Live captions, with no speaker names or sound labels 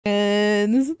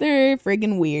ones. They're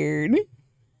friggin' weird.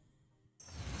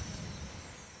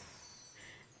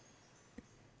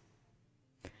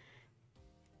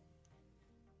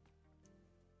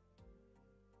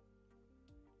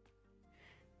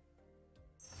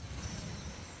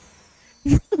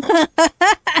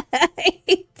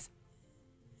 Right.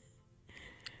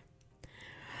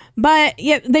 But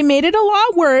yeah, they made it a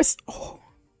lot worse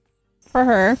for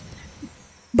her.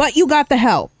 But you got the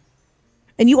help.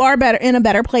 And you are better in a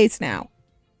better place now.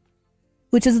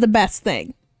 Which is the best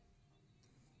thing.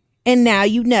 And now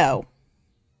you know.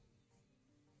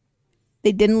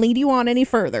 They didn't lead you on any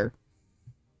further.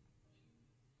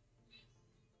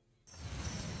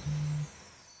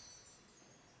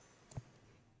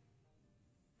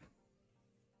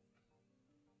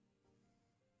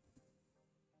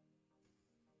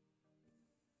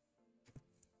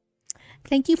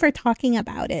 Thank you for talking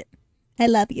about it. I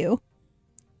love you.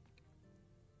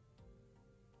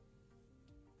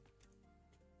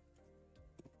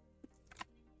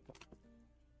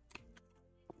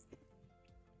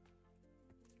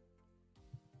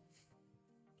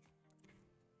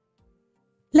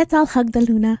 Let's all hug the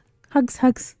Luna. Hugs,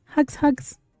 hugs, hugs,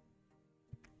 hugs.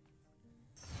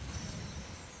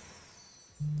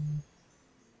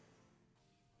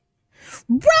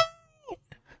 Right!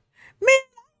 Man,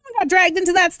 I got dragged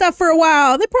into that stuff for a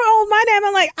while. They put all my name.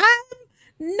 I'm like,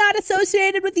 I'm not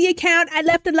associated with the account. I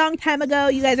left a long time ago.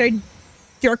 You guys are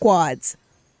jerkwads.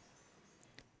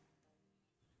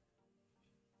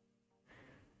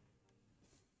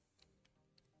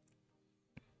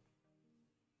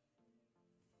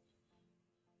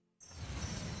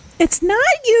 It's not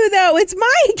you, though. It's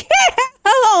my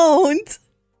account.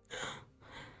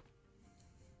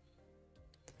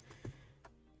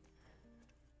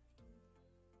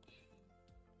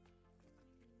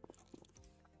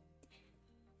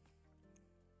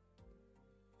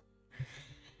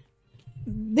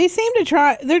 They seem to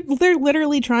try. They're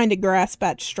literally trying to grasp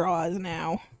at straws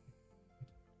now.